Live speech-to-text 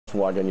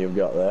wagon you've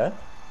got there.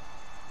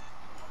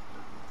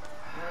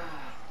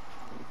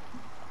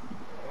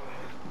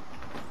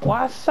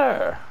 Why,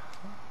 sir?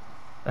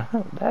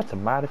 That's a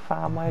mighty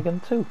fine wagon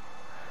too.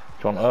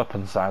 Do you want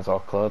open sides or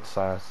closed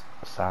sides?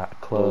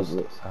 Closed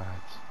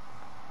sides.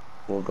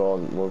 We'll go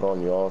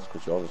on yours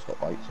because yours has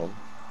got lights on.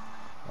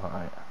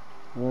 Alright.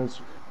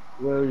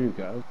 Where you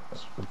go?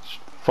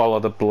 Follow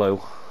the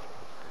blue.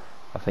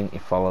 I think you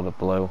follow the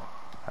blue,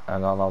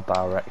 and then I'll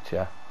direct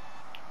you.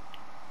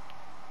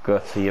 Go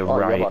to your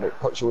right. Yeah, it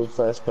puts you in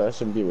first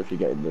person view if you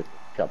get in the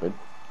cabin.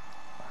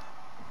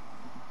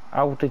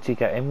 How did you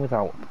get in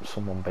without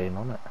someone being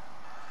on it?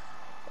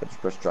 I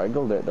just press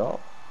triangle, did it not?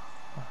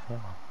 Oh, yeah.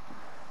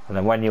 And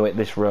then when you hit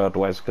this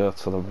roadways, go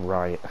to the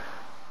right.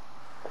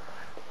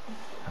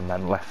 And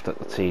then left at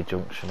the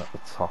T-junction at the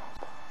top.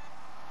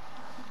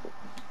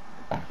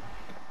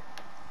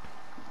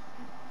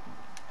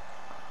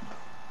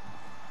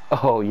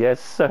 Oh, yes,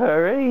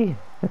 sirree!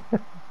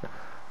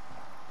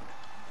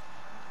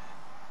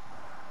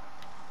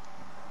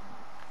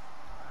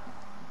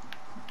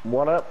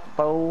 What up,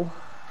 fool?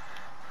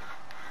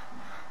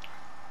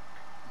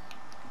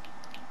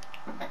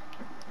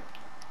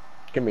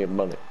 Give me your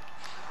money.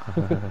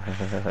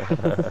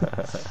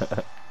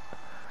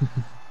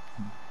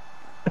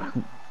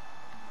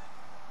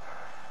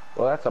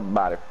 Well, that's a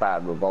mighty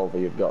fine revolver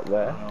you've got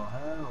there. Oh,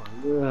 hell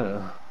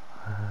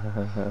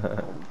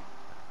yeah.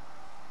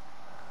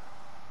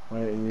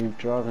 Wait, are you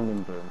driving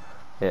in Boom?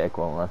 Yeah,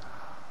 go on then.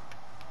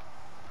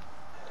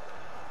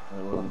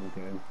 I won't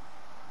be going.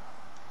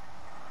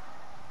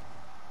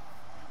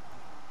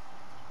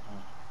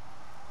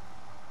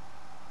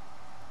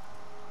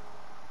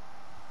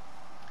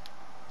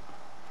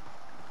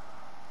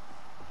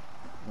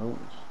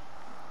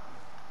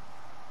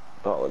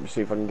 Oh, let me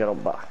see if I can get on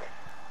back.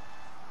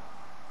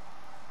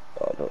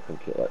 Oh, I don't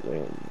think it'll let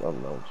me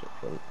unmount it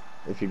front.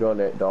 If you go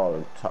near the door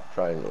and tap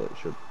triangle, it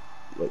should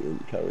let you in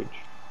the carriage.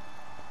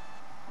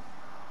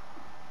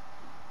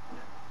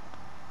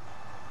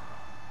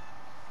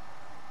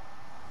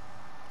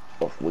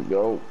 Off we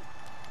go.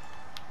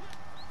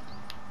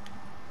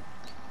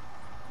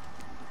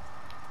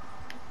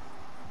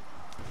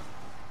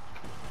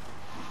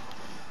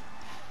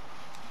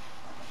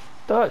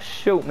 Don't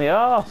shoot me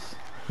arse!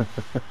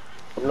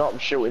 I'm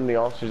not shooting the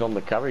horses on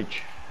the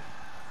carriage.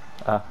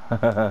 I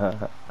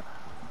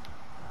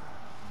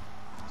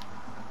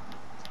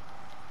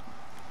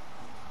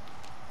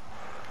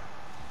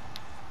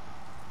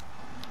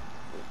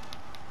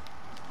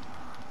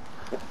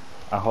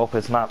hope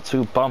it's not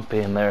too bumpy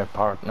in there,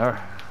 partner.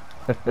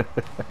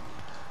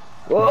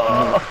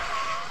 Whoa!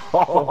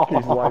 Oh,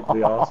 he's wiped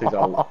the horses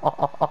out.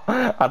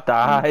 I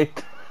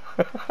died.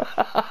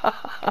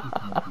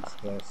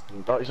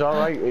 Oh, it's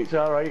alright, it's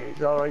alright,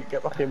 it's alright,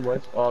 get back in,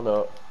 Wes. Oh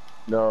no,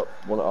 no,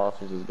 one of the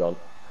horses is gone.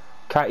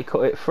 Can't you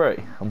cut it free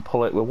and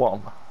pull it with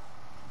one?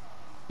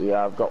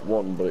 Yeah, I've got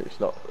one, but it's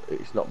not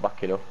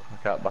backing up. I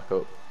can't back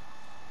up.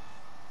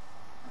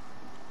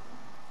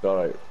 It's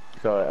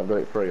alright, I've got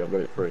it free, I've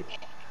got it free.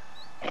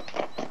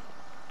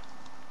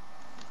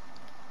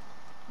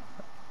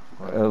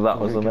 That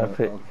was an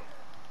epic.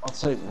 I'll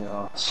take the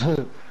arse.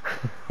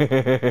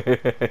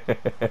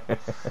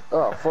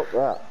 Oh, fuck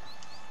that.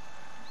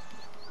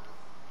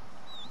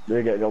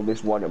 They're getting on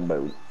this wagon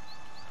boat.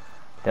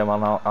 Yeah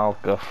man, I'll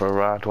go for a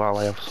ride while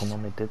I have some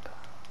on my dip.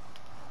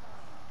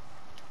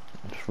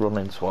 I'm just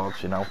running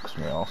towards you now because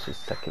my horse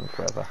is taking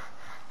forever.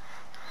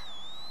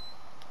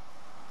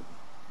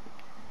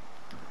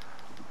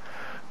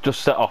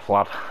 Just set off,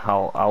 lad.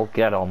 I'll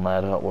get on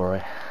there, don't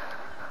worry.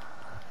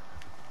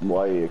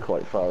 Why are you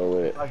quite far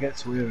away? If I get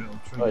to here, it'll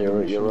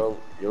trigger. Oh,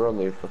 you're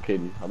only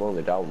fucking. I'm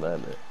only down there,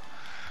 mate.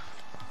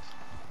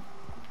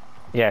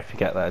 Yeah, if you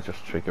get there,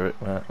 just trigger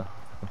it, mate.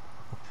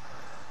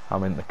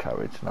 I'm in the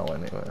carriage now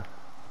anyway.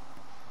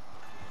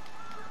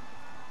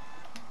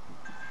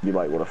 You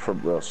might want a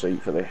front row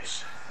seat for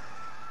this.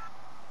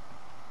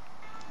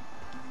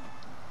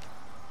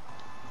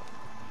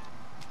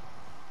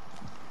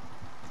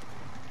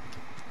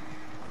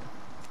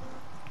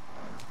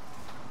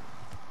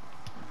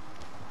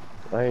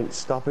 I ain't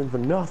stopping for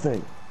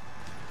nothing.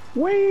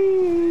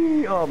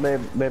 Whee! Oh,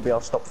 maybe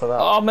I'll stop for that.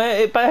 Oh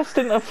mate, it burst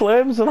into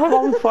flames and I'm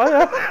on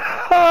fire!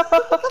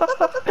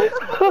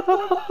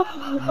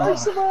 I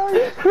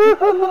survived!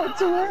 I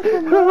walked away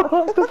from that!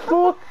 What the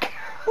fuck?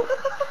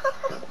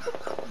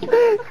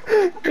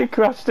 It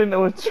crashed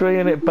into a tree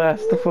and it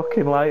burst the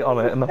fucking light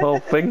on it and the whole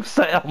thing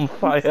set on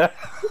fire.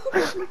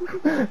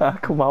 I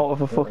come out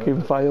of a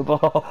fucking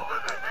fireball.